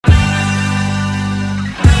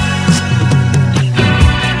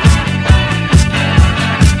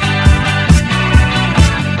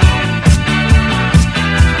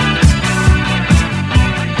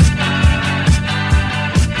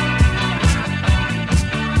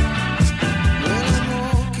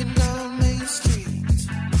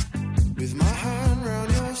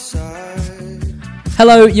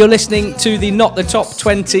Hello, you're listening to the Not the Top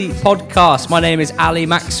 20 podcast. My name is Ali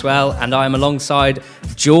Maxwell and I am alongside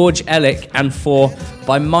George Ellick, and for,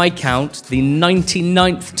 by my count, the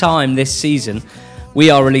 99th time this season, we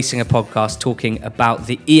are releasing a podcast talking about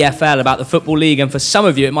the EFL, about the Football League, and for some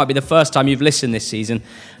of you it might be the first time you've listened this season,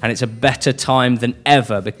 and it's a better time than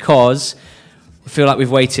ever because I feel like we've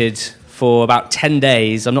waited for about 10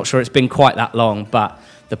 days. I'm not sure it's been quite that long, but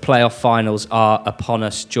the playoff finals are upon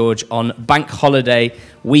us, George, on bank holiday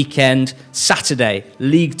weekend. Saturday,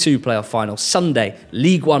 League 2 playoff final. Sunday,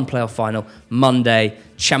 League 1 playoff final. Monday,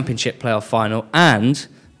 Championship playoff final. And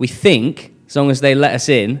we think, as long as they let us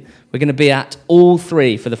in, we're going to be at all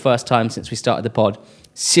three for the first time since we started the pod.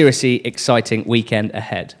 Seriously exciting weekend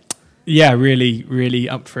ahead. Yeah, really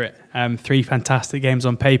up for it. Three fantastic games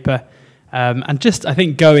on paper. And just, I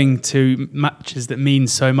think, going to matches that mean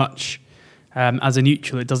so much. As a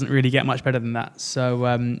neutral, it doesn't really get much better than that. So,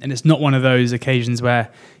 and it's not one of those occasions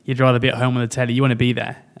where you'd rather be at home on the telly. You want to be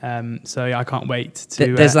there. So yeah, I can't wait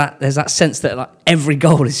to. There's that sense that like every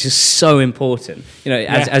goal is just so important. You know,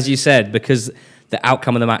 as you said, because the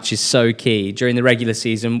outcome of the match is so key. During the regular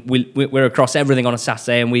season, we're across everything on a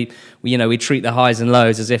Saturday, and we treat the highs and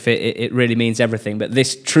lows as if it really means everything. But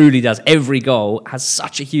this truly does. Every goal has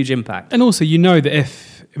such a huge impact. And also, you know that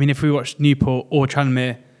if we watch Newport or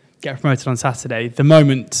Tranmere get promoted on Saturday,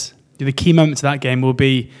 the key moments of that game will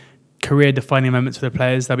be career-defining moments for the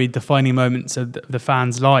players. They'll be defining moments of the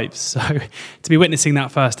fans' lives. So to be witnessing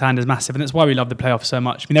that firsthand is massive, and that's why we love the playoffs so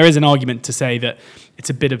much. There is an argument to say that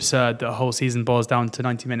it's a bit absurd that a whole season boils down to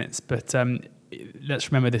 90 minutes, but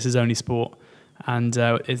let's remember this is only sport, and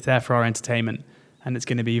it's there for our entertainment. And it's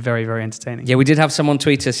going to be very, very entertaining. Yeah, we did have someone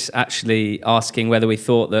tweet us actually asking whether we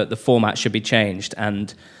thought that the format should be changed,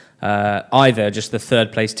 and either just the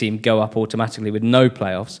third place team go up automatically with no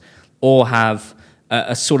playoffs, or have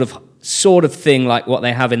a sort of thing like what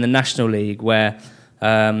they have in the National League, where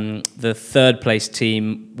the third place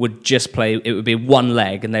team would just play. It would be one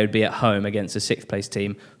leg, and they would be at home against the sixth place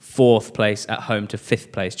team. Fourth place at home to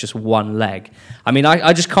fifth place, just one leg.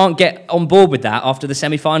 I just can't get on board with that after the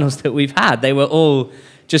semi-finals that we've had. They were all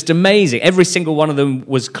just amazing. Every single one of them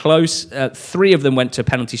was close. Three of them went to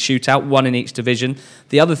penalty shootout, one in each division.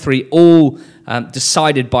 The other three all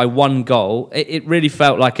decided by one goal. It really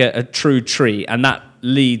felt like a true treat. And that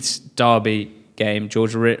Leeds Derby game,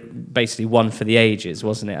 George, basically won for the ages,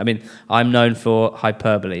 wasn't it? I'm known for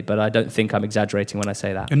hyperbole, but I don't think I'm exaggerating when I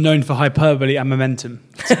say that. You're known for hyperbole and momentum.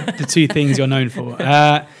 The two things you're known for.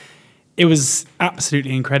 It was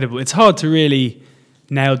absolutely incredible. It's hard to really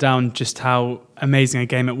nail down just how amazing a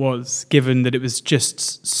game it was, given that it was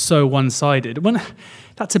just so one-sided.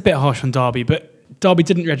 That's a bit harsh on Derby, but Derby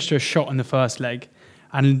didn't register a shot in the first leg,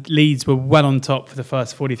 and Leeds were well on top for the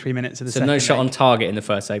first 43 minutes of the second leg. So no shot on target in the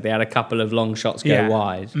first leg. They had a couple of long shots go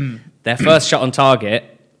wide. Their first shot on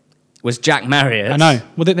target was Jack Marriott. I know.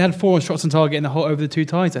 Well, they had 4 shots on target over the two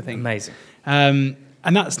ties, I think. Amazing. And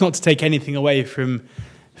that's not to take anything away from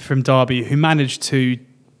Derby, who managed to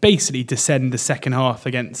basically descend the second half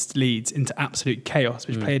against Leeds into absolute chaos,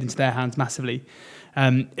 which played into their hands massively.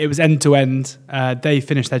 It was end to end. They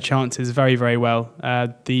finished their chances very, very well.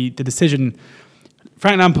 The decision,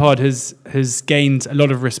 Frank Lampard has gained a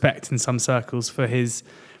lot of respect in some circles for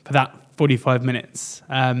that 45 minutes.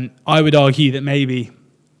 I would argue that maybe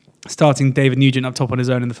starting David Nugent up top on his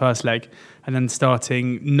own in the first leg, and then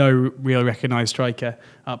starting no real recognised striker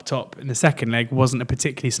up top in the second leg wasn't a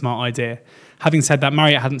particularly smart idea. Having said that,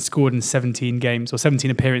 Marriott hadn't scored in 17 games, or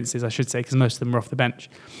 17 appearances, I should say, because most of them were off the bench.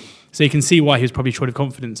 So you can see why he was probably short of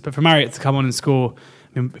confidence. But for Marriott to come on and score,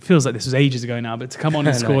 it feels like this was ages ago now, but to come on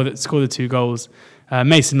and score the 2 goals,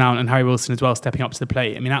 Mason Mount and Harry Wilson as well stepping up to the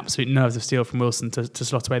plate. Absolute nerves of steel from Wilson to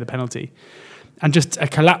slot away the penalty. And just a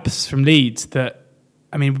collapse from Leeds that,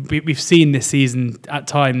 we've seen this season at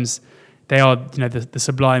times. They are, the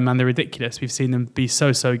sublime and the ridiculous. We've seen them be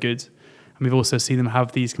so good, and we've also seen them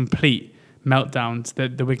have these complete meltdowns.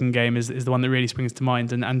 The Wigan game is the one that really springs to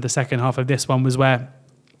mind, and the second half of this one was where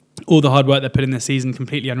all the hard work they put in this season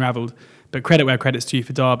completely unravelled. But credit where credit's due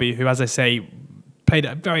for Derby, who, as I say, played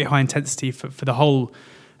at a very high intensity for the whole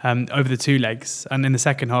over the 2 legs, and in the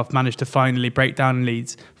second half managed to finally break down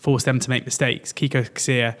Leeds, force them to make mistakes. Kiko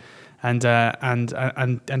Casilla and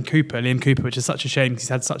Cooper, Liam Cooper, which is such a shame because he's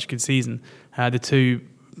had such a good season. The two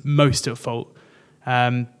most at fault.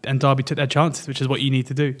 And Derby took their chances, which is what you need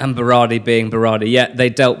to do. And Berardi being Berardi, yeah, they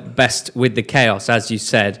dealt best with the chaos, as you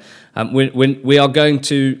said. We are going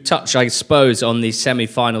to touch, I suppose, on the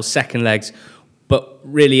semi-final second legs, but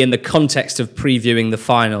really in the context of previewing the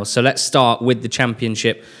final. So let's start with the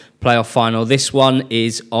Championship playoff final. This one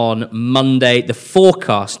is on Monday. The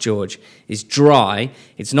forecast, George, is dry.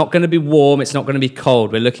 It's not going to be warm. It's not going to be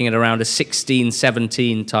cold. We're looking at around a 16,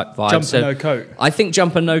 17 type vibe. Jumper, no coat. I think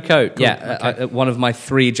jumper, no coat. Cool. Yeah, Okay. one of my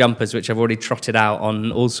 3 jumpers, which I've already trotted out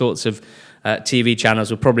on all sorts of TV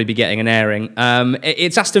channels, will probably be getting an airing.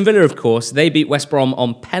 It's Aston Villa, of course. They beat West Brom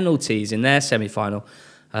on penalties in their semi-final.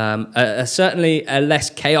 Certainly a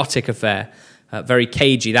less chaotic affair. Very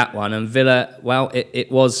cagey, that one. And Villa, well, it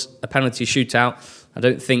was a penalty shootout. I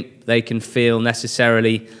don't think they can feel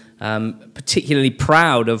necessarily particularly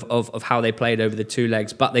proud of how they played over the 2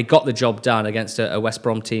 legs, but they got the job done against a West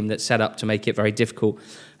Brom team that's set up to make it very difficult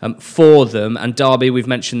for them. And Derby, we've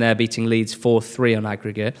mentioned there, beating Leeds 4-3 on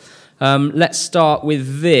aggregate. Let's start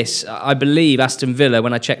with this. I believe Aston Villa,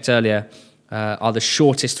 when I checked earlier, are the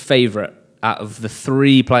shortest favourite out of the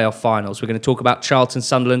 3 playoff finals. We're going to talk about Charlton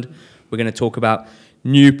Sunderland. We're going to talk about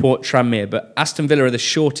Newport Tranmere. But Aston Villa are the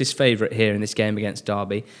shortest favourite here in this game against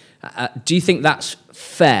Derby. Do you think that's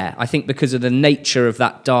fair? I think because of the nature of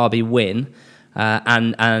that Derby win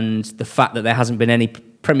and the fact that there hasn't been any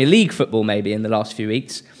Premier League football maybe in the last few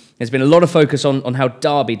weeks, there's been a lot of focus on how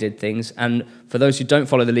Derby did things. And for those who don't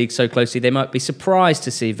follow the league so closely, they might be surprised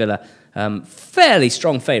to see Villa fairly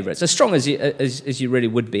strong favourites, as strong as you really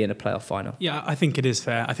would be in a playoff final. Yeah, I think it is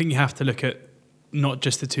fair. I think you have to look at not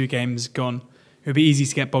just the 2 games gone. It would be easy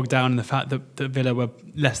to get bogged down in the fact that Villa were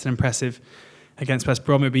less than impressive against West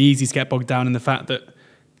Brom. It would be easy to get bogged down in the fact that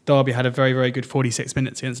Derby had a very, very good 46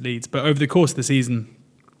 minutes against Leeds. But over the course of the season,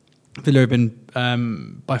 Villa have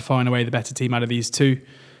been by far and away the better team out of these 2.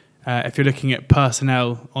 If you're looking at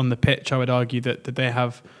personnel on the pitch, I would argue that they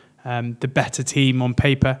have the better team on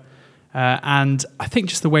paper. And I think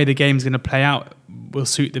just the way the game's going to play out will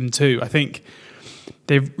suit them too. I think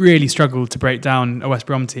they've really struggled to break down a West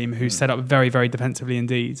Brom team who's set up very, very defensively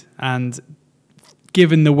indeed. And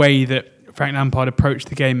given the way that Frank Lampard approached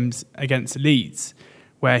the games against Leeds,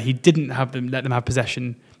 where he didn't let them have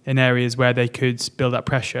possession in areas where they could build up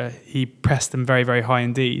pressure, he pressed them very, very high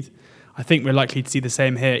indeed. I think we're likely to see the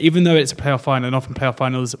same here. Even though it's a playoff final, and often playoff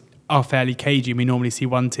finals are fairly cagey, and we normally see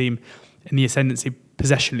one team in the ascendancy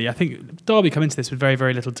possessionally. I think Derby come into this with very,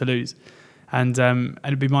 very little to lose. And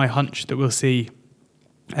it'd be my hunch that we'll see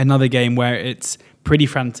another game where it's pretty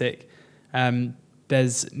frantic.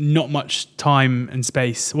 There's not much time and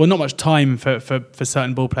space. Well, not much time for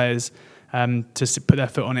certain ball players to put their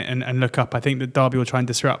foot on it and look up. I think that Derby will try and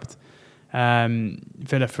disrupt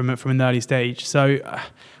Villa from an early stage. So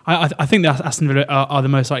I think that Aston Villa are the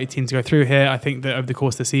most likely team to go through here. I think that over the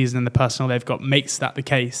course of the season and the personnel they've got makes that the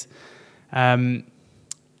case.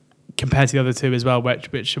 Compared to the other 2 as well,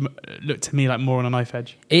 which look to me like more on a knife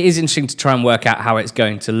edge. It is interesting to try and work out how it's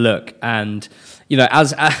going to look. And,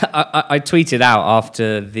 as I tweeted out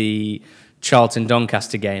after the Charlton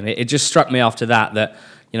Doncaster game, it just struck me after that,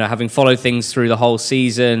 having followed things through the whole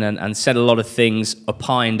season and said a lot of things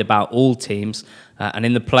opined about all teams, and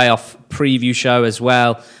in the playoff preview show as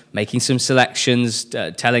well, making some selections,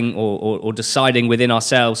 telling or deciding within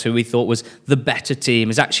ourselves who we thought was the better team,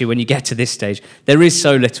 is actually when you get to this stage, there is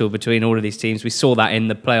so little between all of these teams. We saw that in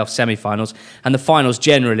the playoff semi-finals, and the finals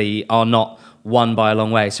generally are not won by a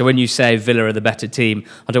long way. So when you say Villa are the better team,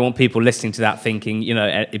 I don't want people listening to that thinking,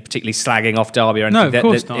 particularly slagging off Derby or anything. No, of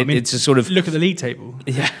course not. I mean, it's a sort of look at the league table.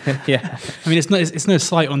 Yeah. I mean, it's no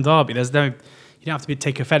slight on Derby. You don't have to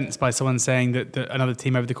take offence by someone saying that another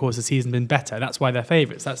team over the course of the season has been better. That's why they're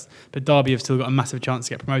favourites. But Derby have still got a massive chance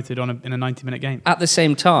to get promoted in a 90-minute game. At the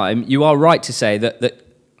same time, you are right to say that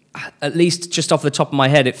at least just off the top of my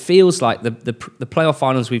head, it feels like the playoff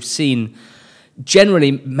finals we've seen,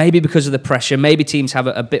 generally, maybe because of the pressure, maybe teams have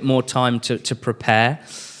a bit more time to prepare.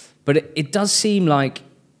 But it does seem like,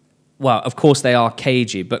 well, of course they are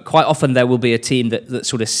cagey, but quite often there will be a team that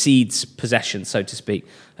sort of cedes possession, so to speak.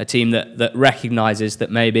 A team that recognises that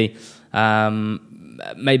maybe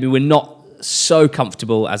we're not so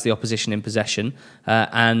comfortable as the opposition in possession,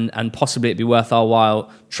 and possibly it'd be worth our while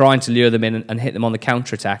trying to lure them in and hit them on the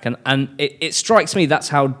counter-attack. And it strikes me that's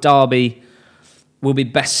how Derby will be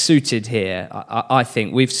best suited here. I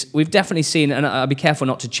think we've definitely seen, and I'll be careful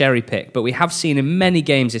not to cherry pick, but we have seen in many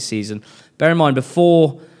games this season. Bear in mind,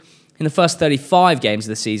 in the first 35 games of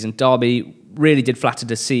the season, Derby really did flatter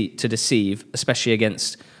to deceive, especially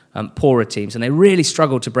against poorer teams, and they really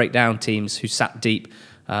struggled to break down teams who sat deep,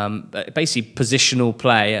 basically positional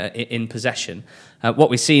play in possession. What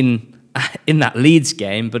we've seen in that Leeds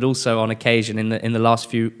game, but also on occasion in the last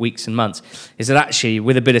few weeks and months, is that actually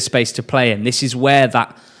with a bit of space to play in, this is where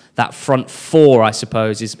that front 4, I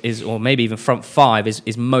suppose, is or maybe even front 5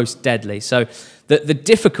 is most deadly. So the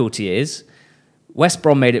difficulty is, West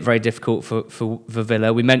Brom made it very difficult for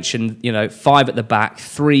Villa. We mentioned, 5 at the back,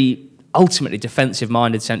 3 ultimately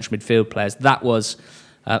defensive-minded central midfield players. That was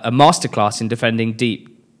a masterclass in defending deep,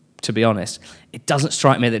 to be honest. It doesn't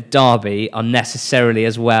strike me that Derby are necessarily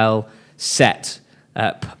as well set,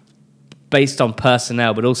 based on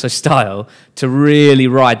personnel, but also style, to really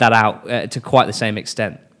ride that out to quite the same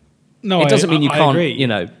extent. No, it doesn't mean you can't,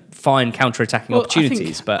 agree. Find counter-attacking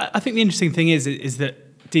opportunities. I think the interesting thing is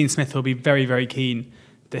that Dean Smith will be very, very keen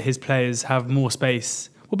that his players have more space.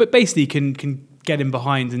 Well, but basically can get in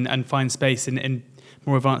behind and find space in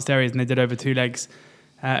more advanced areas than they did over 2 legs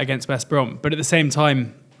against West Brom. But at the same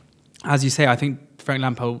time, as you say, I think Frank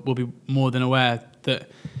Lampard will be more than aware that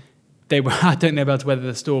they were, I don't know, able to weather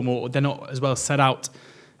the storm, or they're not as well set out.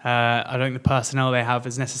 I don't think the personnel they have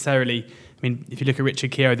is necessarily. I mean, if you look at Richard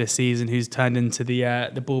Keogh this season, who's turned into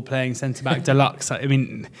the ball-playing centre-back deluxe, I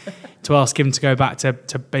mean, to ask him to go back to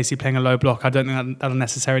basically playing a low block, I don't think that'll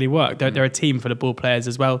necessarily work. They're a team full of ball players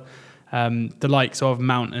as well. The likes of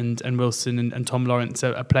Mount and Wilson and Tom Lawrence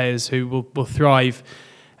are players who will thrive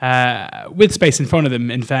with space in front of them,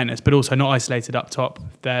 in fairness, but also not isolated up top.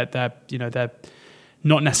 They're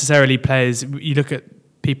not necessarily players. You look at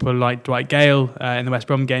people like Dwight Gale in the West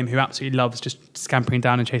Brom game, who absolutely loves just scampering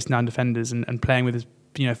down and chasing down defenders and playing with his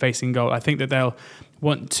facing goal. I think that they'll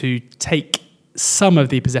want to take some of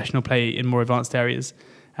the possessional play in more advanced areas.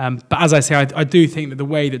 But as I say, I do think that the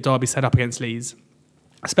way that Derby set up against Leeds,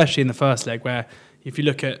 especially in the first leg, where if you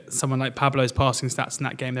look at someone like Pablo's passing stats in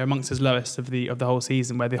that game, they're amongst his lowest of the whole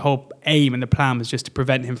season, where the whole aim and the plan was just to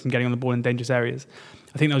prevent him from getting on the ball in dangerous areas.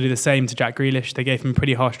 I think they'll do the same to Jack Grealish. They gave him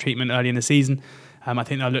pretty harsh treatment early in the season. I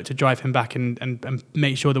think they'll look to drive him back and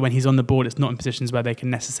make sure that when he's on the ball, it's not in positions where he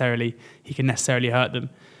can necessarily hurt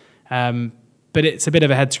them. But it's a bit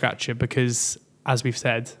of a head scratcher because, as we've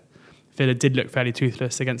said, Villa did look fairly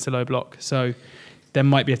toothless against the low block. So there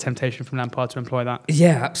might be a temptation from Lampard to employ that.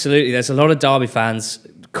 Yeah, absolutely. There's a lot of Derby fans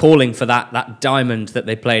calling for that diamond that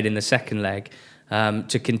they played in the second leg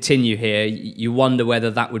to continue here. You wonder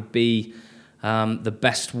whether that would be the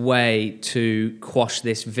best way to quash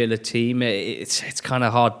this Villa team. It's kind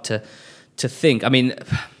of hard to think. I mean,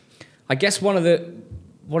 I guess one of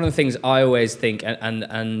the things I always think,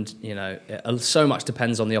 and so much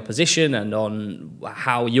depends on the opposition and on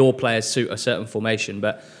how your players suit a certain formation.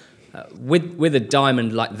 But with a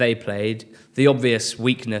diamond like they played, the obvious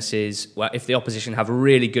weakness is, well, if the opposition have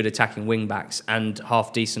really good attacking wing backs and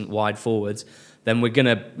half decent wide forwards, then we're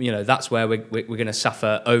gonna, that's where we're gonna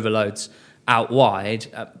suffer overloads out wide.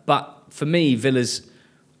 But for me, Villa's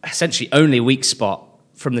essentially only weak spot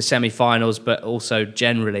from the semi-finals, but also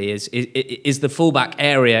generally is the fullback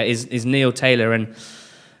area, is Neil Taylor and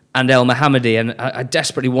El Mohammadi, and I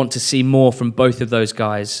desperately want to see more from both of those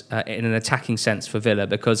guys in an attacking sense for Villa,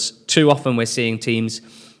 because too often we're seeing teams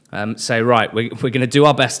say, right, we're going to do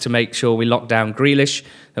our best to make sure we lock down Grealish,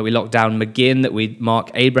 that we lock down McGinn, that we mark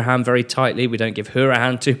Abraham very tightly, we don't give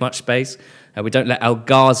Hourihane too much space, we don't let El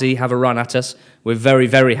Ghazi have a run at us. We're very,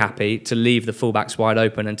 very happy to leave the fullbacks wide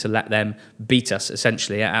open and to let them beat us,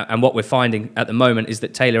 essentially. And what we're finding at the moment is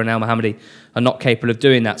that Taylor and El Mohammadi are not capable of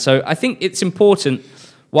doing that. So I think it's important,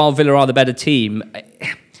 while Villa are the better team,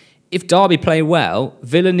 if Derby play well,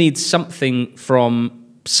 Villa needs something from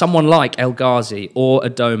someone like El Ghazi or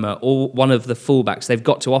Adoma or one of the fullbacks. They've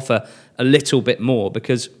got to offer a little bit more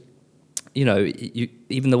because,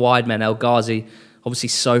 even the wide men, El Ghazi, obviously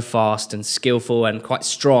so fast and skillful and quite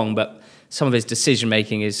strong, but some of his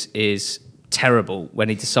decision-making is terrible when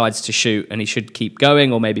he decides to shoot, and he should keep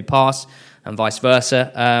going or maybe pass, and vice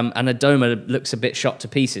versa. And Adoma looks a bit shot to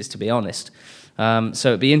pieces, to be honest. So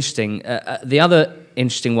it'd be interesting. The other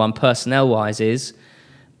interesting one, personnel-wise, is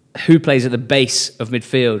who plays at the base of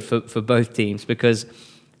midfield for both teams, because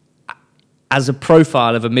as a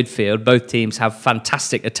profile of a midfield, both teams have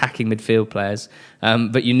fantastic attacking midfield players,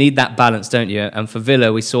 but you need that balance, don't you? And for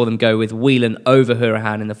Villa, we saw them go with Whelan over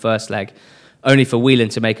Hourihane in the first leg, only for Whelan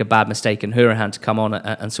to make a bad mistake and Hourihane to come on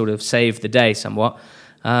and sort of save the day somewhat.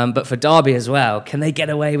 But for Derby as well, can they get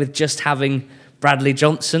away with just having Bradley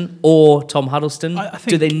Johnson or Tom Huddleston?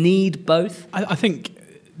 Do they need both? I think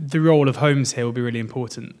the role of Holmes here will be really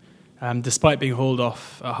important. Despite being hauled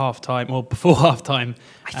off at half-time, or before half-time.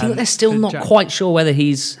 I think they're still not quite sure whether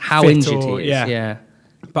how injured he is. Yeah.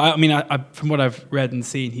 But I mean, from what I've read and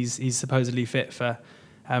seen, he's supposedly fit for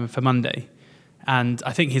Monday. And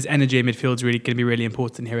I think his energy in midfield is really going to be really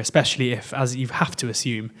important here, especially if, as you have to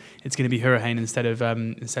assume, it's going to be Hourihane instead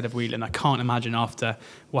of Whelan. I can't imagine after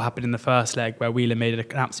what happened in the first leg, where Whelan made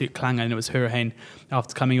an absolute clanger, and it was Hourihane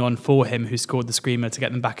after coming on for him who scored the screamer to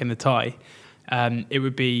get them back in the tie. It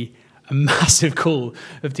would be massive call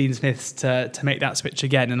of Dean Smith's to make that switch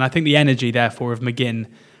again. And I think the energy, therefore, of McGinn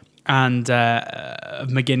and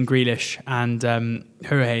Grealish and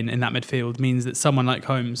Hourihane in that midfield means that someone like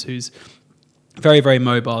Holmes, who's very, very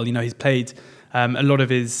mobile, he's played a lot of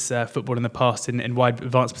his football in the past in wide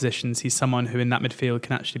advanced positions. He's someone who in that midfield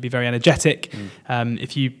can actually be very energetic.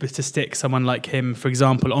 If you were to stick someone like him, for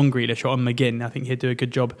example, on Grealish or on McGinn, I think he'd do a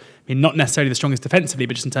good job. I mean, not necessarily the strongest defensively,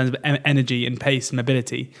 but just in terms of energy and pace and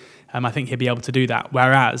mobility, I think he'd be able to do that.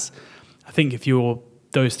 Whereas, I think if you're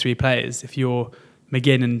those three players, if you're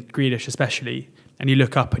McGinn and Grealish especially, and you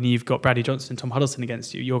look up and you've got Bradley Johnson and Tom Huddleston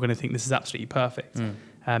against you, you're going to think this is absolutely perfect.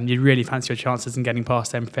 You'd really fancy your chances in getting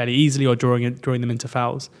past them fairly easily or drawing them into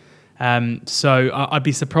fouls. So I'd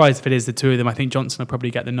be surprised if it is the two of them. I think Johnson will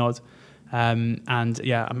probably get the nod.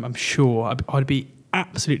 I'm sure I'd be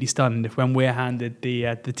absolutely stunned if when we're handed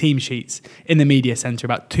the team sheets in the media centre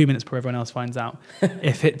about 2 minutes before everyone else finds out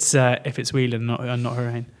if it's Whelan and not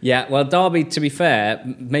Hourihane. Yeah, well, Derby, to be fair,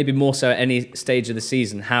 maybe more so at any stage of the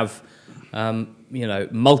season, have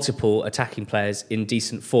multiple attacking players in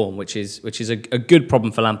decent form, which is a good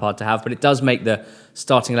problem for Lampard to have. But it does make the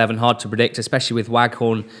starting 11 hard to predict, especially with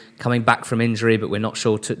Waghorn coming back from injury, but we're not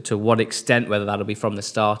sure to what extent, whether that'll be from the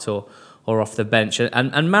start or off the bench.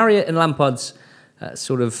 And Marriott and Lampard's I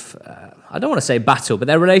don't want to say battle, but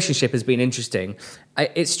their relationship has been interesting.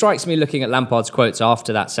 It strikes me looking at Lampard's quotes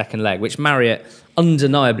after that second leg, which Marriott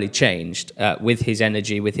undeniably changed with his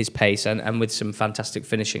energy, with his pace, and with some fantastic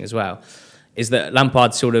finishing as well, is that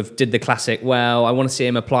Lampard sort of did the classic, well, I want to see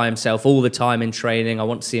him apply himself all the time in training, I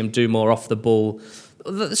want to see him do more off the ball,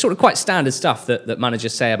 the sort of quite standard stuff that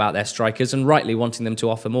managers say about their strikers, and rightly wanting them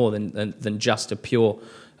to offer more than just a pure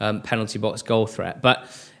penalty box goal threat. But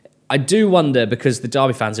I do wonder, because the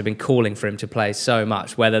Derby fans have been calling for him to play so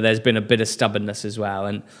much, whether there's been a bit of stubbornness as well.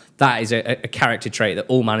 And that is a character trait that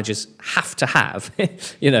all managers have to have.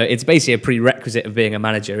 It's basically a prerequisite of being a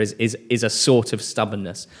manager is a sort of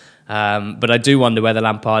stubbornness. But I do wonder whether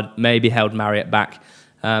Lampard maybe held Marriott back,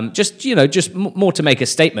 just more to make a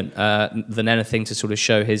statement than anything to sort of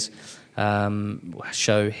show his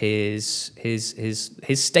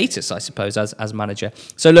status, I suppose, as manager.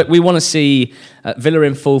 So look, we want to see Villa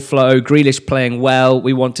in full flow, Grealish playing well.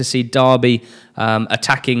 We want to see Derby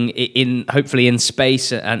attacking hopefully in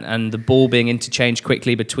space, and the ball being interchanged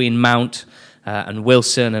quickly between Mount and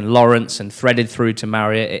Wilson and Lawrence and threaded through to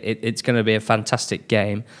Marriott. It's going to be a fantastic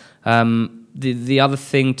game. The other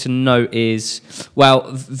thing to note is,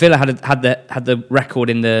 well, Villa had the record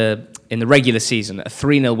in the regular season, a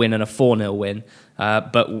 3-0 win and a 4-0 win,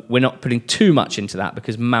 but we're not putting too much into that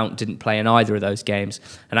because Mount didn't play in either of those games.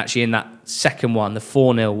 And actually in that second one, the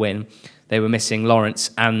 4-0 win, they were missing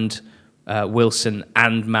Lawrence and Wilson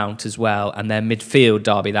and Mount as well, and their midfield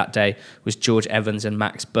derby that day was George Evans and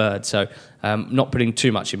Max Bird. So not putting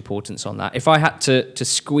too much importance on that. If I had to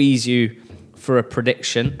squeeze you for a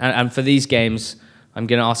prediction, and for these games, I'm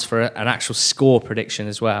going to ask for an actual score prediction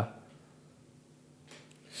as well.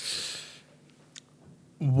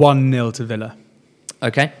 1-0 to Villa.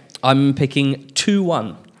 Okay, I'm picking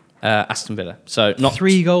 2-1 Aston Villa. So not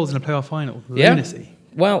 3 goals in a playoff final. Lunacy. Yeah.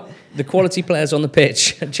 Well, the quality players on the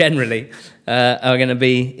pitch generally are going to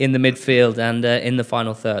be in the midfield and in the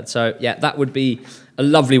final third. So yeah, that would be a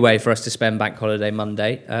lovely way for us to spend Bank Holiday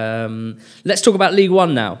Monday. Let's talk about League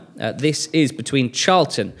One now. This is between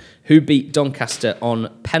Charlton, who beat Doncaster on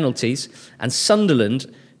penalties, and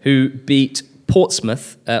Sunderland, who beat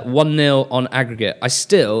Portsmouth 1-0 on aggregate. I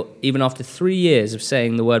still, even after 3 years of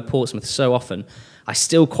saying the word Portsmouth so often, I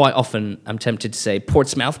still quite often am tempted to say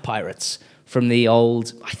Portsmouth Pirates from the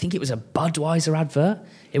old, I think it was a Budweiser advert.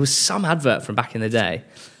 It was some advert from back in the day.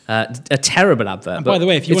 A terrible advert. And by the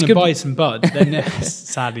way, if you want to buy some Bud, then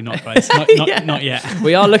sadly not Bud. Not yet.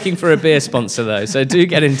 We are looking for a beer sponsor though, so do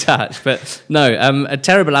get in touch. But no, a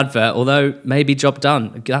terrible advert, although maybe job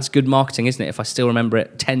done. That's good marketing, isn't it? If I still remember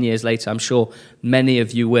it 10 years later, I'm sure many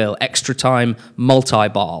of you will. Extra Time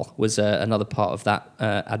Multi-Bar was another part of that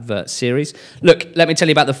advert series. Look, let me tell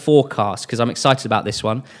you about the forecast, because I'm excited about this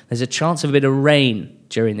one. There's a chance of a bit of rain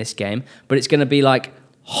during this game, but it's going to be like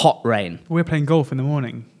hot rain. We're playing golf in the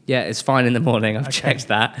morning. Yeah, it's fine in the morning. I've checked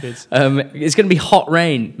that. It's going to be hot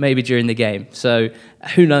rain maybe during the game. So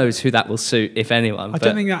who knows who that will suit, if anyone. I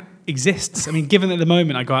don't think that exists. I mean, given that at the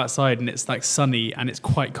moment I go outside and it's like sunny and it's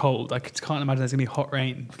quite cold, I can't imagine there's going to be hot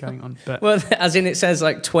rain going on. But well, as in it says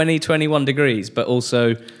like 20, 21 degrees, but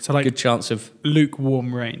also like good chance of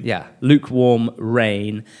lukewarm rain. Yeah, lukewarm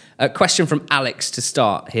rain. A question from Alex to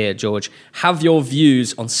start here, George. Have your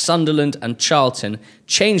views on Sunderland and Charlton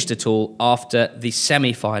changed at all after the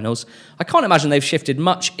semi-finals? I can't imagine they've shifted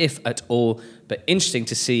much, if at all, but interesting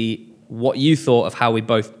to see what you thought of how we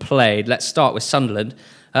both played. Let's start with Sunderland.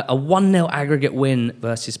 A 1-0 aggregate win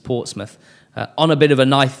versus Portsmouth on a bit of a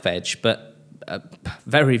knife edge, but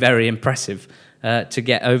very, very impressive to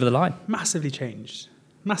get over the line. Massively changed,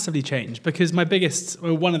 because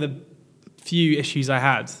one of the few issues I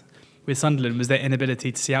had with Sunderland was their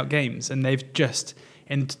inability to see out games, and they've just,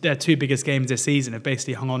 in their two biggest games this season, have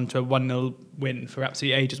basically hung on to a 1-0 win for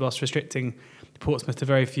absolute ages whilst restricting Portsmouth to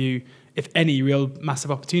very few, if any, real massive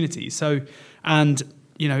opportunities. So, and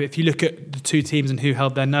if you look at the two teams and who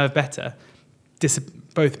held their nerve better,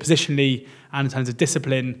 both positionally and in terms of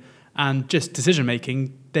discipline and just decision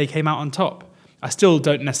making, they came out on top. I still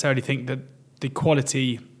don't necessarily think that the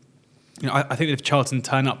quality, I think that if Charlton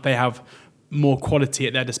turn up, they have more quality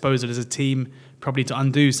at their disposal as a team, probably to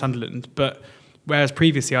undo Sunderland. But whereas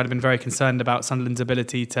previously I'd have been very concerned about Sunderland's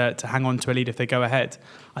ability to hang on to a lead if they go ahead,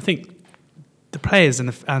 I think the players and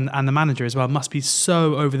the manager as well must be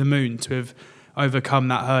so over the moon to have overcome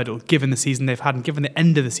that hurdle, given the season they've had and given the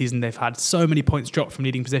end of the season they've had. So many points dropped from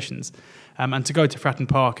leading positions. And to go to Fratton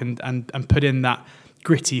Park and put in that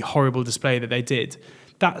gritty, horrible display that they did,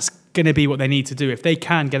 that's going to be what they need to do. If they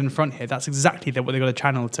can get in front here, that's exactly what they've got to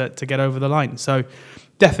channel to get over the line. So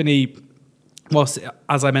definitely, whilst,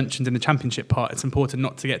 as I mentioned in the Championship part, it's important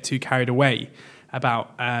not to get too carried away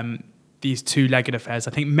about these two-legged affairs.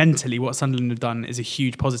 I think mentally what Sunderland have done is a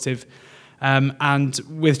huge positive. And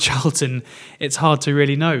with Charlton, it's hard to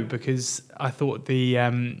really know, because I thought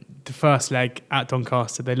the first leg at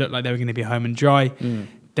Doncaster, they looked like they were going to be home and dry.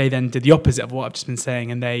 They then did the opposite of what I've just been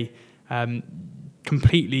saying, and they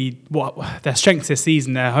completely, their strengths this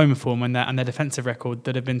season, their home form and their defensive record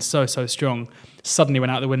that have been so strong, suddenly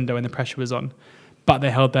went out the window when the pressure was on. But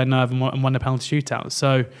they held their nerve and won the penalty shootout.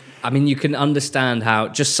 So, I mean, you can understand how,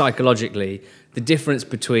 just psychologically, the difference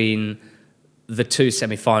between the two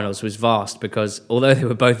semi-finals was vast, because although they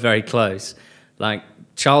were both very close, like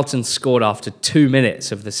Charlton scored after 2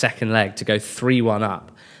 minutes of the second leg to go 3-1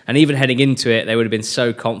 up. And even heading into it, they would have been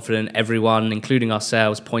so confident, everyone, including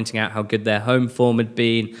ourselves, pointing out how good their home form had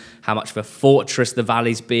been, how much of a fortress the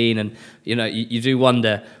Valley's been. And, you do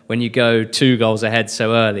wonder when you go 2 goals ahead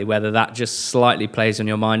so early, whether that just slightly plays on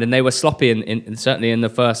your mind. And they were sloppy, certainly in the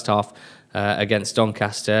first half against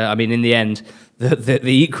Doncaster. I mean, in the end, the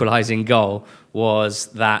equalising goal was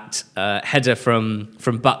that header from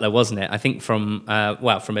Butler, wasn't it? I think from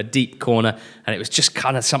a deep corner. And it was just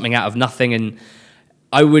kind of something out of nothing. And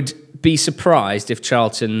I would be surprised if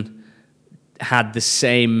Charlton had the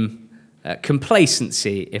same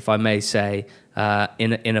complacency, if I may say,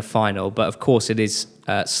 in a final. But of course, it is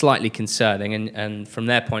slightly concerning, and from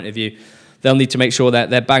their point of view, they'll need to make sure that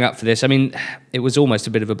they're bang up for this. I mean, it was almost a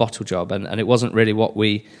bit of a bottle job, and it wasn't really what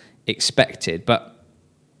we expected. But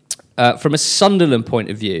from a Sunderland point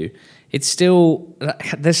of view, it's still,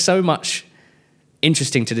 there's so much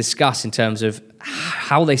interesting to discuss in terms of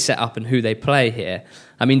how they set up and who they play here.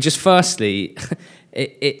 I mean, just firstly,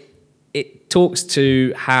 it talks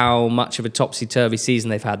to how much of a topsy-turvy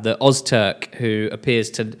season they've had. The Ozturk, who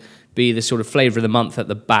appears to be the sort of flavour of the month at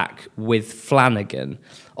the back with Flanagan,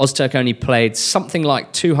 Ozturk only played something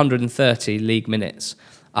like 230 league minutes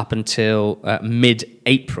up until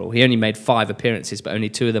mid-April. He only made 5 appearances, but only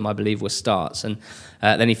 2 of them, I believe, were starts. And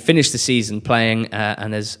then he finished the season playing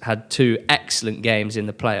and has had 2 excellent games in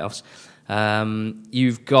the playoffs.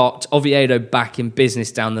 You've got Oviedo back in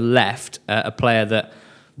business down the left, a player that,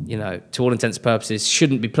 to all intents and purposes,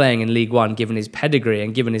 shouldn't be playing in League One given his pedigree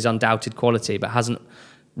and given his undoubted quality, but hasn't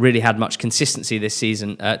really had much consistency this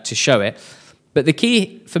season to show it. But the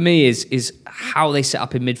key for me is how they set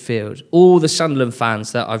up in midfield. All the Sunderland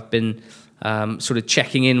fans that I've been sort of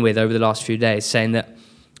checking in with over the last few days, saying that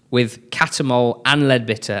with Cattermole and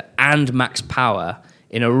Leadbitter and Max Power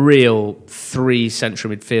in a real 3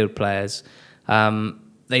 central midfield players,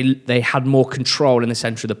 they had more control in the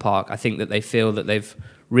centre of the park. I think that they feel that they've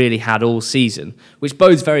really had all season, which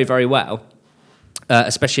bodes very, very well,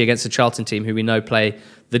 especially against the Charlton team, who we know play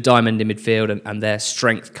the diamond in midfield, and their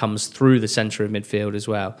strength comes through the centre of midfield as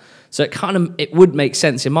well. So it would make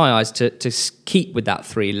sense in my eyes to keep with that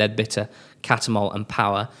 3, Leadbitter, Cattermole and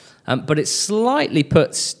Power. But it slightly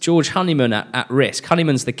puts George Honeyman at risk.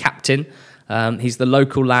 Honeyman's the captain. He's the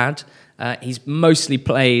local lad. He's mostly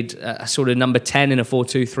played a sort of number 10 in a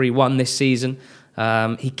 4-2-3-1 this season.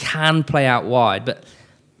 He can play out wide, but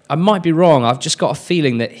I might be wrong. I've just got a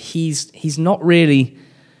feeling that he's not really,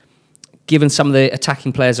 given some of the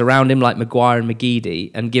attacking players around him like Maguire and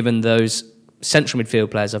McGeady, and given those central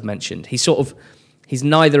midfield players I've mentioned, he's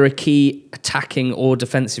neither a key attacking or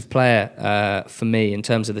defensive player for me in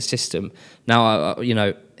terms of the system. Now,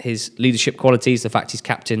 his leadership qualities, the fact he's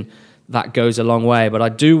captain, that goes a long way. But I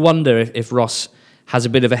do wonder if Ross has a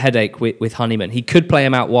bit of a headache with Honeyman. He could play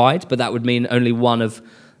him out wide, but that would mean only one of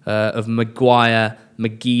Maguire,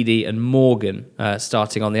 McGeady and Morgan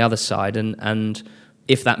starting on the other side. And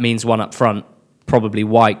if that means one up front, probably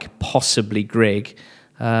Wyke, possibly Grigg.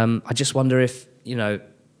 I just wonder if,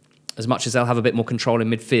 as much as they'll have a bit more control in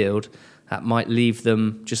midfield, that might leave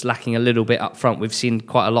them just lacking a little bit up front. We've seen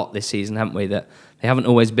quite a lot this season, haven't we, that they haven't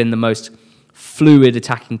always been the most fluid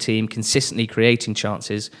attacking team, consistently creating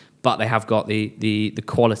chances, but they have got the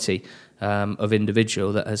quality of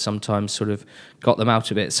individual that has sometimes sort of got them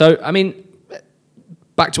out of it. So, I mean,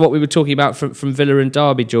 back to what we were talking about from Villa and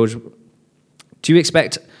Derby, George, do you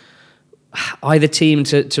expect either team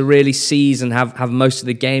to really seize and have most of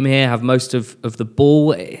the game here, have most of the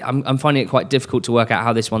ball? I'm finding it quite difficult to work out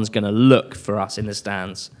how this one's going to look for us in the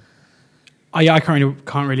stands. I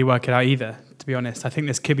can't really work it out either, to be honest. I think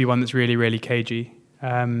this could be one that's really, really cagey.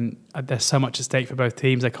 There's so much at stake for both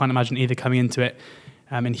teams. I can't imagine either coming into it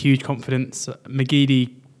in huge confidence.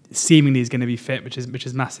 McGeady seemingly is going to be fit, which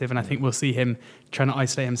is massive, and I think we'll see him trying to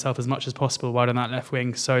isolate himself as much as possible wide on that left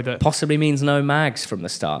wing, so that possibly means no Mags from the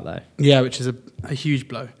start, though. Yeah, which is a huge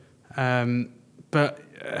blow. But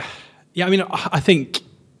I mean, I think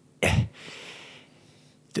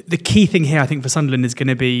the key thing here, I think, for Sunderland is going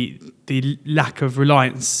to be the lack of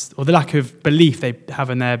reliance or the lack of belief they have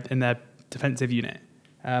in their defensive unit.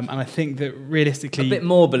 And I think that realistically... A bit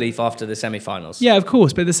more belief after the semi-finals. Yeah, of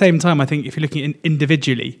course. But at the same time, I think if you're looking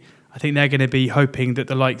individually, I think they're going to be hoping that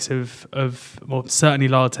the likes of certainly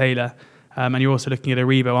Lyle Taylor, and you're also looking at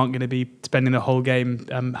Aribo, aren't going to be spending the whole game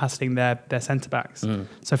hassling their centre-backs.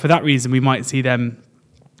 So for that reason, we might see them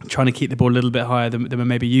trying to keep the ball a little bit higher than we're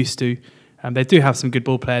maybe used to. They do have some good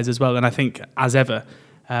ball players as well. And I think, as ever,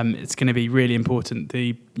 it's going to be really important.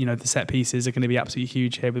 The set pieces are going to be absolutely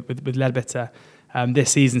huge here with Ledbetter.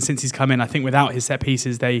 This season, since he's come in, I think without his set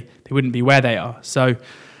pieces, they wouldn't be where they are. So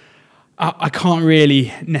I can't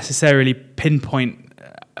really necessarily pinpoint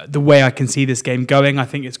the way I can see this game going. I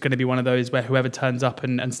think it's going to be one of those where whoever turns up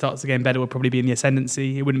and starts the game better will probably be in the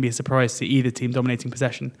ascendancy. It wouldn't be a surprise to see either team dominating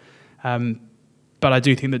possession. But I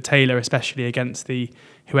do think that Taylor, especially against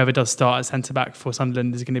whoever does start at centre-back for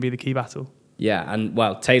Sunderland, is going to be the key battle. Yeah, and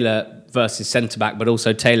Taylor versus centre-back, but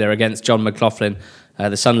also Taylor against John McLaughlin,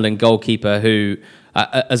 the Sunderland goalkeeper, who,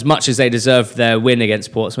 as much as they deserved their win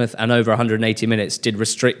against Portsmouth and over 180 minutes, did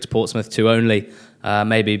restrict Portsmouth to only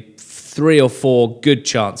maybe 3 or 4 good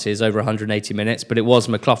chances over 180 minutes. But it was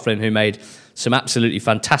McLaughlin who made some absolutely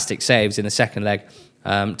fantastic saves in the second leg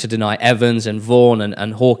to deny Evans and Vaughan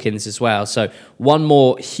and Hawkins as well. So one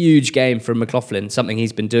more huge game from McLaughlin, something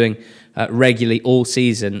he's been doing regularly all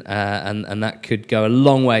season, and that could go a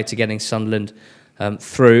long way to getting Sunderland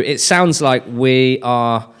through. It sounds like we've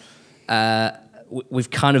kind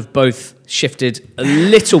of both shifted a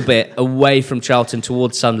little bit away from Charlton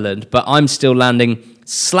towards Sunderland, but I'm still landing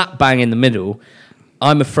slap bang in the middle.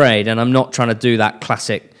 I'm afraid, and I'm not trying to do that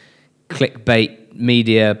classic clickbait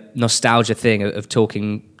media nostalgia thing of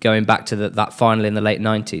going back to that final in the late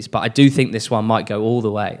 90s, but I do think this one might go all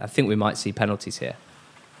the way. I think we might see penalties here.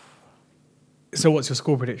 So what's your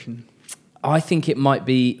score prediction? I think it might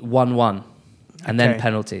be 1-1 and then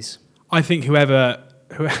penalties. I think whoever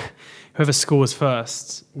scores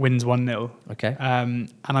first wins 1-0. Okay.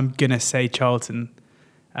 And I'm going to say Charlton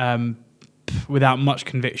without much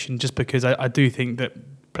conviction, just because I do think that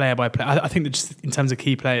player by player, I think that just in terms of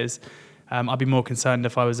key players, I'd be more concerned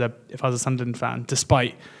if I was a Sunderland fan,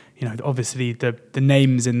 despite, obviously the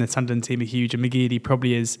names in the Sunderland team are huge, and McGeady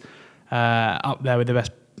probably is up there with the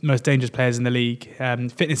most dangerous players in the league.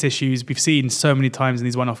 Fitness issues, we've seen so many times in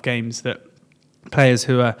these one-off games that players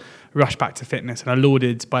who are rushed back to fitness and are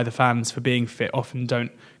lauded by the fans for being fit often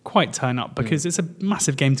don't quite turn up, because it's a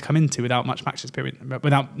massive game to come into without much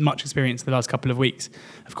experience the last couple of weeks.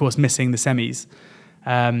 Of course, missing the semis. So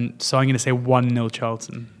I'm going to say 1-0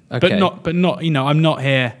 Charlton. Okay. But not. I'm not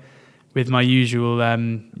here with my usual,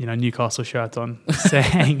 Newcastle shirt on,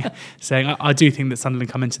 saying I do think that Sunderland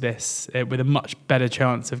come into this with a much better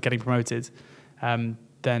chance of getting promoted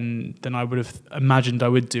than I would have imagined I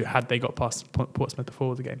would do had they got past Portsmouth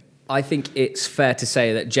before the game. I think it's fair to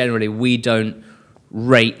say that generally we don't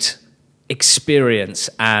rate experience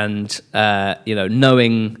and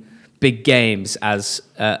knowing big games as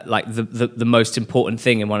like the most important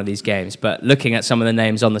thing in one of these games. But looking at some of the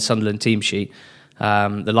names on the Sunderland team sheet,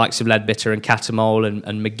 the likes of Ledbetter and Catamol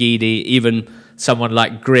and McGeady, even someone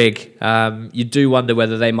like Grigg, you do wonder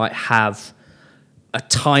whether they might have a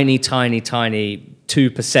tiny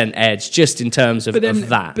 2% edge just in terms of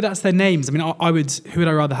that. But that's their names. I mean, who would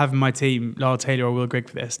I rather have in my team, Lyle Taylor or Will Grigg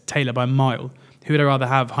for this? Taylor by a mile. who would I rather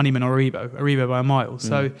have, Honeyman or Aribo? Aribo by a mile.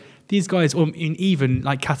 So these guys, or even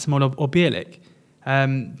like Catamol or Bielik,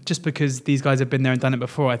 just because these guys have been there and done it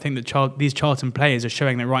before, I think that these Charlton players are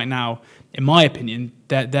showing that right now, in my opinion,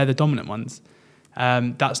 they're the dominant ones.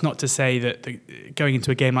 That's not to say that going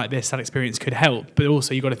into a game like this, that experience could help, but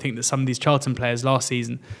also you've got to think that some of these Charlton players last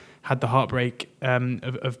season had the heartbreak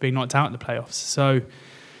of being knocked out in the playoffs. So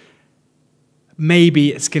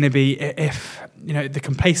maybe it's going to be, if the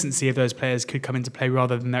complacency of those players could come into play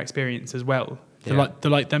rather than their experience as well. That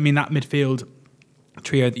midfield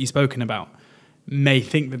trio that you've spoken about may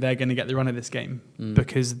think that they're going to get the run of this game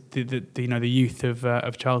because the youth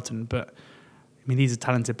of Charlton. But I mean, these are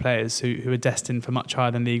talented players who are destined for much higher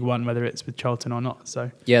than League One, whether it's with Charlton or not. So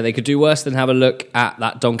yeah, they could do worse than have a look at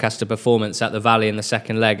that Doncaster performance at the Valley in the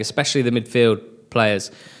second leg, especially the midfield players,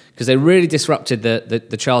 because they really disrupted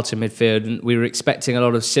the Charlton midfield, and we were expecting a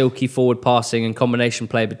lot of silky forward passing and combination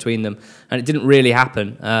play between them, and it didn't really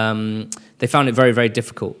happen. They found it very, very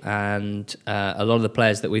difficult, and a lot of the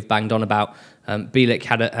players that we've banged on about, Bielik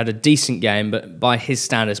had a decent game, but by his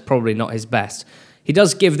standards, probably not his best. He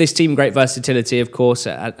does give this team great versatility, of course,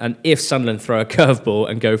 and if Sunderland throw a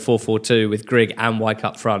curveball and go 4-4-2 with Grigg and Wyke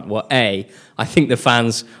up front, I think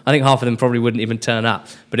half of them probably wouldn't even turn up,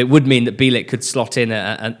 but it would mean that Bielik could slot in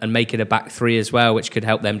and make it a back three as well, which could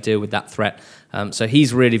help them deal with that threat. So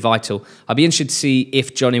he's really vital. I'll be interested to see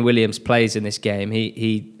if Johnny Williams plays in this game.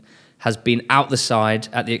 He has been out the side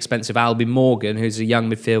at the expense of Albie Morgan, who's a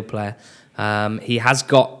young midfield player. He has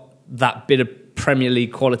got that bit of Premier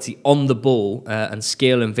League quality on the ball and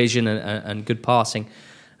skill and vision and good passing.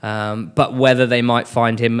 But whether they might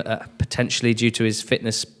find him potentially due to his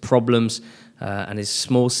fitness problems and his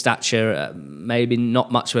small stature, maybe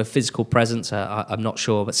not much of a physical presence, I'm not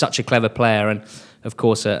sure. But such a clever player and, of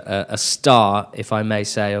course, a star, if I may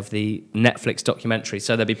say, of the Netflix documentary.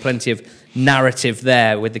 So there'll be plenty of narrative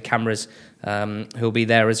there with the cameras who'll be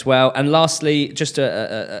there as well. And lastly, just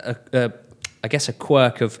I guess a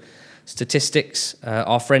quirk of statistics.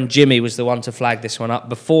 Our friend Jimmy was the one to flag this one up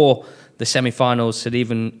before the semi-finals had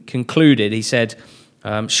even concluded. He said,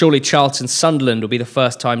 surely Charlton-Sunderland will be the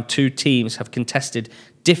first time two teams have contested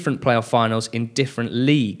different playoff finals in different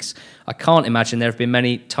leagues. I can't imagine there have been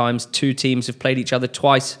many times two teams have played each other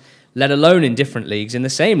twice, let alone in different leagues, in the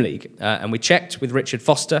same league. And we checked with Richard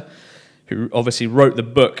Foster, who obviously wrote the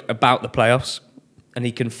book about the playoffs, and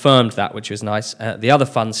he confirmed that, which was nice. The other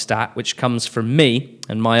fun stat, which comes from me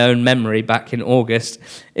and my own memory back in August,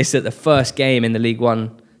 is that the first game in the League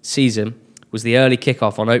One season was the early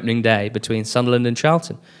kickoff on opening day between Sunderland and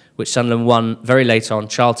Charlton, which Sunderland won very late on.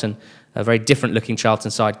 Charlton, a very different-looking Charlton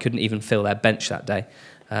side, couldn't even fill their bench that day.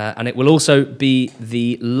 And it will also be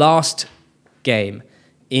the last game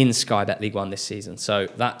in Sky Bet League One this season. So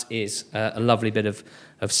that is a lovely bit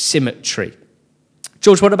of symmetry.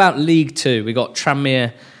 George, what about League Two? We got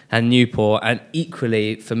Tranmere and Newport, and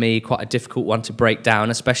equally, for me, quite a difficult one to break down,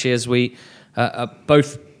 especially as we are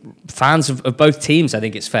both fans of both teams, I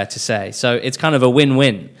think it's fair to say. So it's kind of a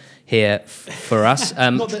win-win here for us.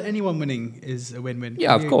 Not that anyone winning is a win-win.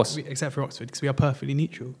 Yeah, of course. Except for Oxford, because we are perfectly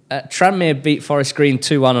neutral. Tranmere beat Forest Green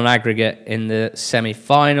 2-1 on aggregate in the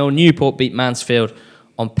semi-final. Newport beat Mansfield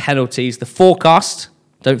on penalties. The forecast,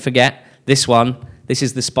 don't forget, this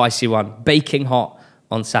is the spicy one. Baking hot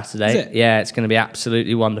on Saturday. Is it? Yeah, it's going to be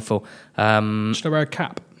absolutely wonderful. Should I wear a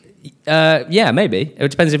cap? Yeah, maybe.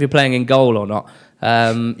 It depends if you're playing in goal or not.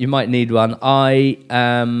 You might need one. I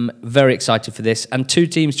am very excited for this. And two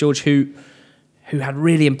teams, George, who had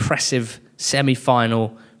really impressive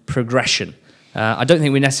semi-final progression. I don't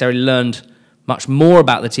think we necessarily learned much more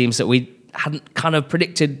about the teams that we hadn't kind of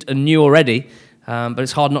predicted and knew already. But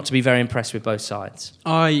it's hard not to be very impressed with both sides.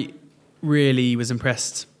 I really was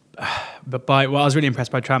impressed. I was really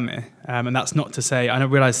impressed by Tranmere, and that's not to say, I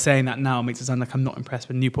don't realise saying that now makes it sound like I'm not impressed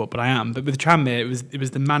with Newport, but I am. But with Tranmere, it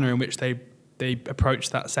was the manner in which they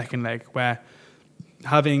approached that second leg, where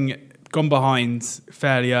having gone behind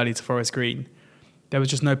fairly early to Forest Green, there was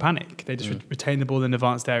just no panic. They just retained the ball in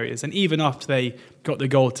advanced areas, and even after they got the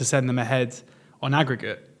goal to send them ahead on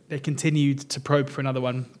aggregate, they continued to probe for another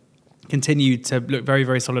one, continued to look very,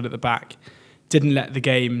 very solid at the back. Didn't let the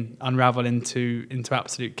game unravel into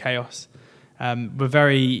absolute chaos. Were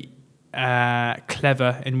very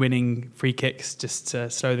clever in winning free kicks just to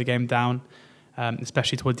slow the game down,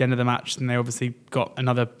 especially towards the end of the match. And they obviously got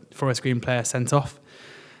another Forest Green player sent off.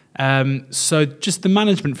 So just the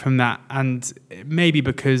management from that, and maybe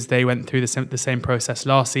because they went through the same process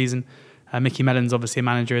last season. Mickey Mellon's obviously a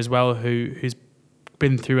manager as well who's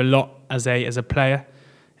been through a lot as a player.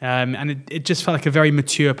 And it just felt like a very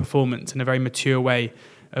mature performance and a very mature way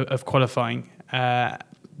of qualifying.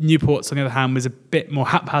 Newport's, on the other hand, was a bit more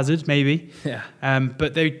haphazard, maybe. Yeah.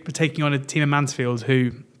 But they were taking on a team of Mansfield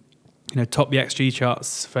who, topped the XG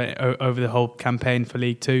charts over the whole campaign for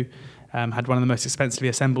League Two. Had one of the most expensively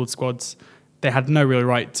assembled squads. They had no real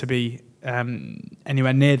right to be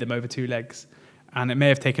anywhere near them over 2 legs. And it may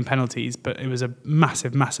have taken penalties, but it was a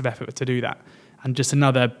massive, massive effort to do that. And just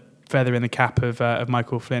another feather in the cap of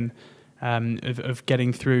Michael Flynn, of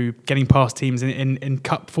getting past teams in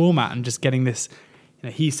cup format and just getting this.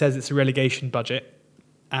 He says it's a relegation budget,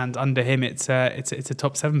 and under him it's a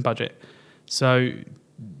top 7 budget. So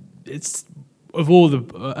it's of all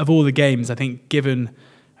the games, I think, given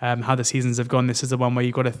how the seasons have gone, this is the one where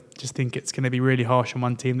you've got to just think it's going to be really harsh on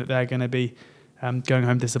one team, that they're going to be going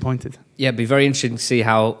home disappointed. Yeah, it'd be very interesting to see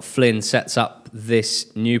how Flynn sets up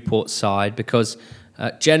this Newport side, because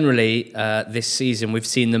generally this season we've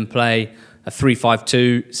seen them play a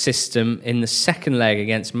 3-5-2 system. In the second leg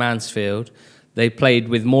against Mansfield, they played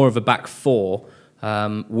with more of a back 4,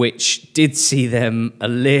 which did see them a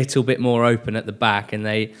little bit more open at the back, and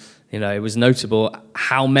it was notable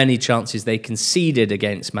how many chances they conceded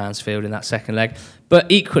against Mansfield in that second leg. But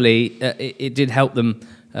equally, it did help them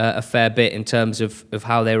a fair bit in terms of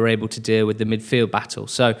how they were able to deal with the midfield battle.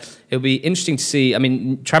 So it'll be interesting to see. I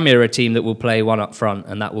mean, Tranmere are a team that will play one up front,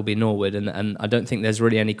 and that will be Norwood, and I don't think there's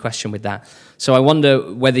really any question with that. So I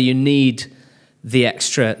wonder whether you need the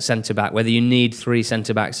extra centre-back, whether you need 3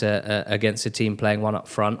 centre-backs against a team playing one up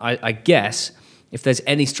front. I guess if there's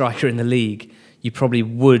any striker in the league you probably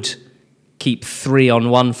would keep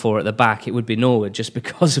 3-on-1 for at the back, it would be Norwood, just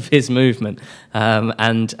because of his movement.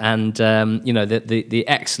 The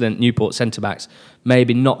excellent Newport centre-backs,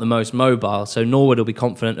 maybe not the most mobile, so Norwood will be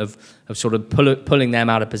confident of sort of pulling them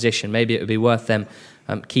out of position. Maybe it would be worth them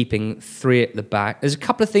keeping 3 at the back. There's a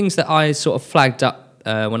couple of things that I sort of flagged up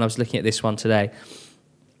when I was looking at this one today.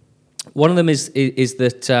 One of them is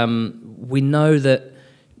that we know that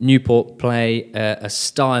Newport play a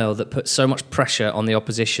style that puts so much pressure on the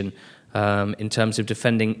opposition in terms of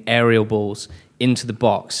defending aerial balls into the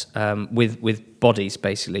box with bodies,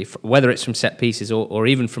 basically. Whether it's from set pieces or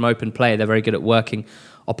even from open play, they're very good at working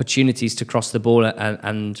opportunities to cross the ball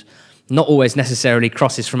and not always necessarily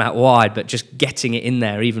crosses from out wide, but just getting it in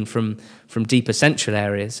there, even from deeper central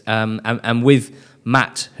areas. And with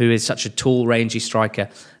Matt, who is such a tall, rangy striker,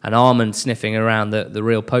 and Armand sniffing around, the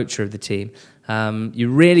real poacher of the team, you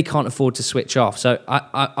really can't afford to switch off. So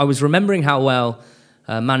I was remembering how well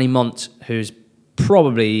Manny Mont, who's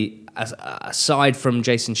probably, aside from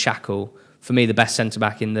Jason Shackle, for me the best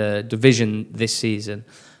centre-back in the division this season,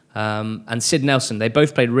 and Sid Nelson, they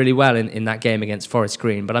both played really well in that game against Forest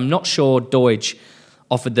Green, but I'm not sure Deutsch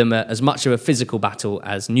offered them as much of a physical battle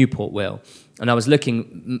as Newport will. And I was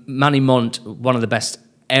looking, Manny Mont, one of the best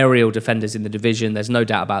aerial defenders in the division, there's no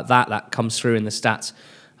doubt about that. That comes through in the stats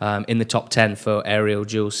in the top 10 for aerial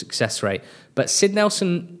duel success rate. But Sid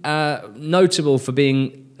Nelson, notable for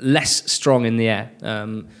being less strong in the air.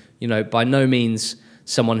 By no means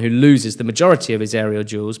someone who loses the majority of his aerial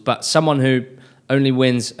duels, but someone who only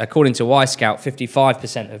wins, according to Y-Scout,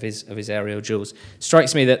 55% of his aerial duels.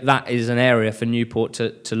 Strikes me that is an area for Newport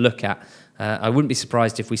to look at. I wouldn't be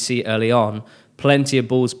surprised if we see early on plenty of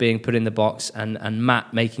balls being put in the box and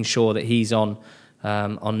Matt making sure that he's on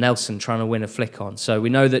Nelson trying to win a flick on. So we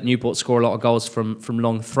know that Newport score a lot of goals from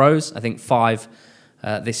long throws. I think 5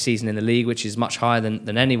 this season in the league, which is much higher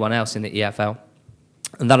than anyone else in the EFL.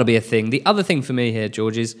 And that'll be a thing. The other thing for me here,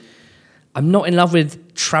 George, is I'm not in love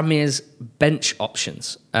with Tranmere's bench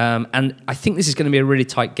options. And I think this is going to be a really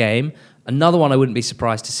tight game. Another one I wouldn't be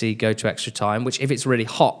surprised to see go to extra time, which if it's really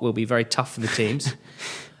hot will be very tough for the teams.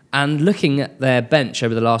 And looking at their bench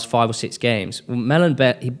over the last 5 or 6 games,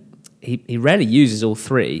 Mellenberg, he rarely uses all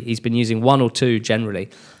 3. He's been using 1 or 2 generally.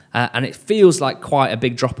 And it feels like quite a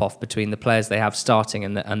big drop-off between the players they have starting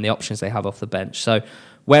and the options they have off the bench. So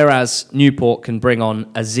whereas Newport can bring on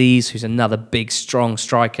Aziz, who's another big, strong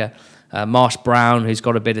striker, Marsh Brown, who's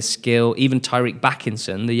got a bit of skill, even Tyreek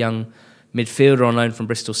Backinson, the young midfielder on loan from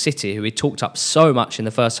Bristol City, who we talked up so much in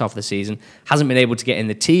the first half of the season, hasn't been able to get in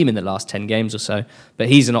the team in the last 10 games or so, but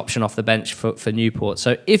he's an option off the bench for Newport.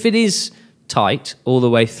 So if it is tight all the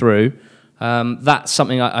way through, that's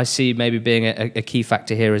something I see maybe being a key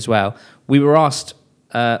factor here as well. We were asked,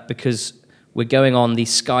 because we're going on the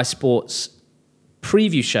Sky Sports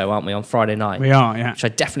preview show, aren't we, on Friday night? We are, yeah. Which I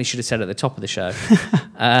definitely should have said at the top of the show.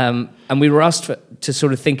 And we were asked to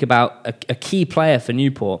sort of think about a key player for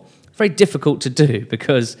Newport. Very difficult to do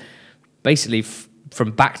because basically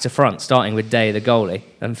from back to front, starting with Day, the goalie,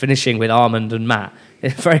 and finishing with Armand and Matt,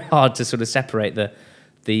 it's very hard to sort of separate the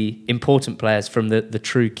the important players from the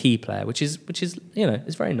true key player, which is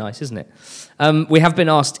is very nice, isn't it? We have been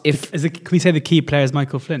asked if can we say the key player is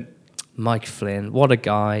Michael Flynn? Mike Flynn, what a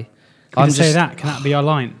guy! Can we say that? Can that be our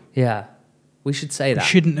line? Yeah, we should say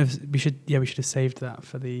that. We should have saved that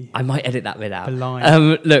for the. I might edit that bit out. The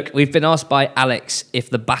line. Look, we've been asked by Alex if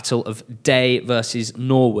the battle of Day versus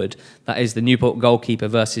Norwood, that is the Newport goalkeeper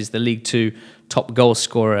versus the League Two top goal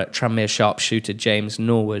scorer, Tranmere sharpshooter James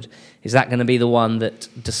Norwood, is that going to be the one that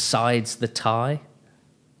decides the tie?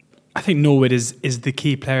 I think Norwood is the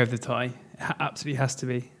key player of the tie. It absolutely has to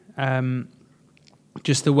be.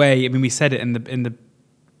 Just the way, we said it in the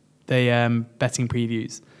betting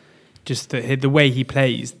previews. Just the way he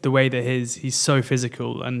plays, the way that he's so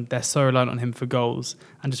physical, and they're so reliant on him for goals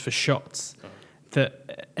and just for shots,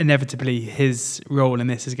 that inevitably his role in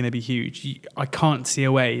this is going to be huge. I can't see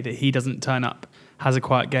a way that he doesn't turn up, has a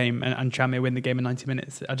quiet game, and Tranmere win the game in 90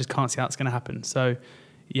 minutes. I just can't see how it's going to happen. So,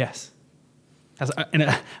 yes. In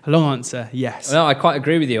a long answer, yes. No, I quite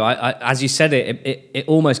agree with you. I as you said it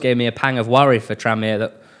almost gave me a pang of worry for Tranmere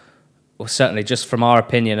that, well, certainly just from our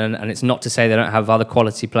opinion, and it's not to say they don't have other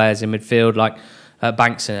quality players in midfield like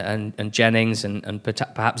Banks and Jennings and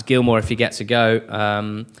perhaps Gilmore if he gets a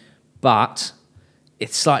go. But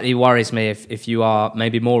it slightly worries me if you are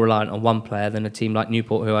maybe more reliant on one player than a team like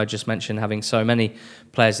Newport, who I just mentioned, having so many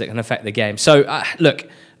players that can affect the game. So, look,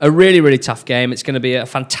 a really, really tough game. It's going to be a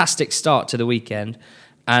fantastic start to the weekend.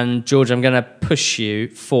 And, George, I'm going to push you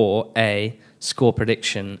for a score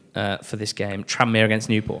prediction for this game. Tranmere against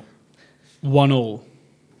Newport. 1-1.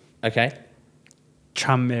 Okay.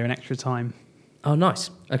 Tranmere in extra time. Oh, nice.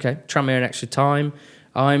 Okay, Tranmere in extra time.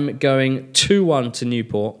 I'm going 2-1 to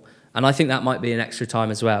Newport. And I think that might be an extra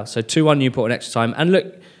time as well. So 2-1 Newport in extra time. And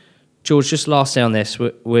look, George, just lastly on this,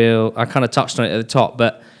 I kind of touched on it at the top,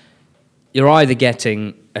 but you're either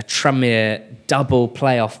getting a Tranmere double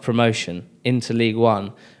playoff promotion into League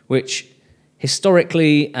One, which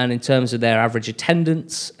historically and in terms of their average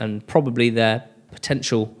attendance and probably their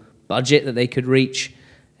potential budget that they could reach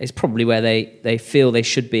is probably where they feel they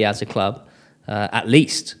should be as a club, at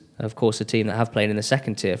least, of course, a team that have played in the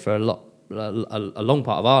second tier for a long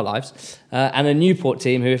part of our lives, and a Newport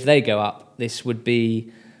team who, if they go up, this would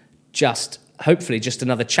be hopefully just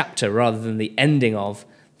another chapter rather than the ending of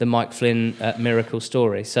the Mike Flynn miracle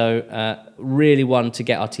story. So really one to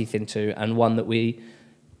get our teeth into, and one that we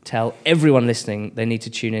tell everyone listening they need to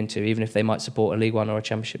tune into, even if they might support a League One or a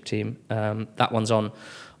Championship team. That one's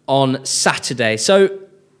on Saturday. So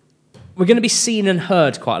we're going to be seen and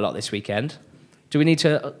heard quite a lot this weekend. Do we need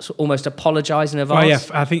to almost apologise in advance?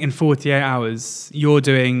 Oh, yeah, I think in 48 hours, you're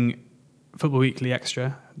doing Football Weekly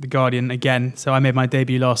Extra, The Guardian again. So I made my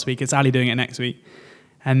debut last week. It's Ali doing it next week.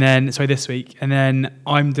 And then, this week. And then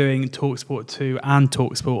I'm doing TalkSport 2 and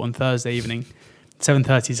TalkSport on Thursday evening,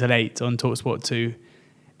 7:30 till 8 on TalkSport 2,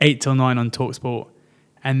 8 till 9 on TalkSport.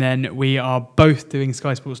 And then we are both doing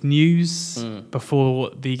Sky Sports News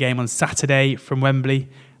before the game on Saturday from Wembley.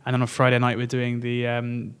 And then on Friday night, we're doing the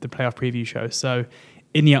playoff preview show. So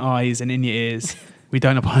in your eyes and in your ears, we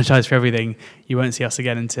don't apologise for everything. You won't see us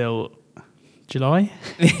again until July.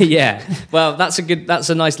 Yeah. Well, that's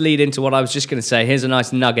a nice lead into what I was just going to say. Here's a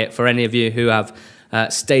nice nugget for any of you who have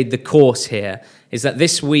stayed the course here, is that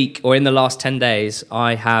this week, or in the last 10 days,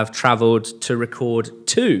 I have travelled to record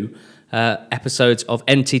 2 episodes of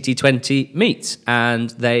NTT20 Meets. And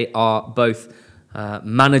they are both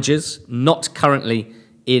managers, not currently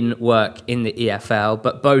in work in the EFL,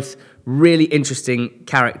 but both really interesting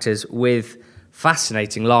characters with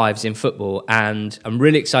fascinating lives in football, and I'm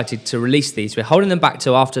really excited to release these. We're holding them back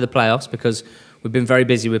till after the playoffs because we've been very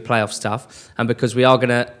busy with playoff stuff, and because we are going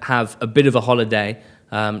to have a bit of a holiday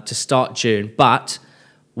to start June. But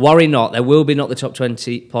worry not, there will be Not the Top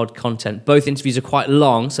 20 pod content. Both interviews are quite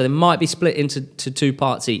long, so they might be split into 2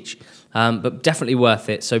 parts each, but definitely worth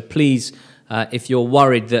it. So please, if you're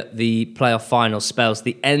worried that the playoff final spells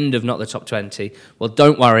the end of Not the Top 20, well,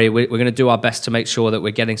 don't worry. We're going to do our best to make sure that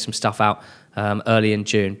we're getting some stuff out early in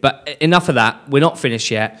June. But enough of that. We're not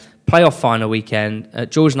finished yet. Playoff final weekend.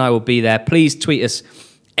 George and I will be there. Please tweet us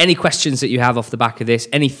any questions that you have off the back of this,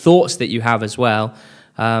 any thoughts that you have as well.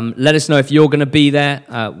 Let us know if you're going to be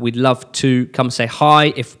there. We'd love to come say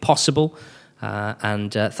hi if possible.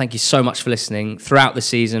 And thank you so much for listening throughout the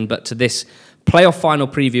season, but to this playoff final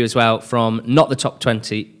preview as well from Not the Top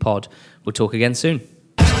 20 pod. We'll talk again soon.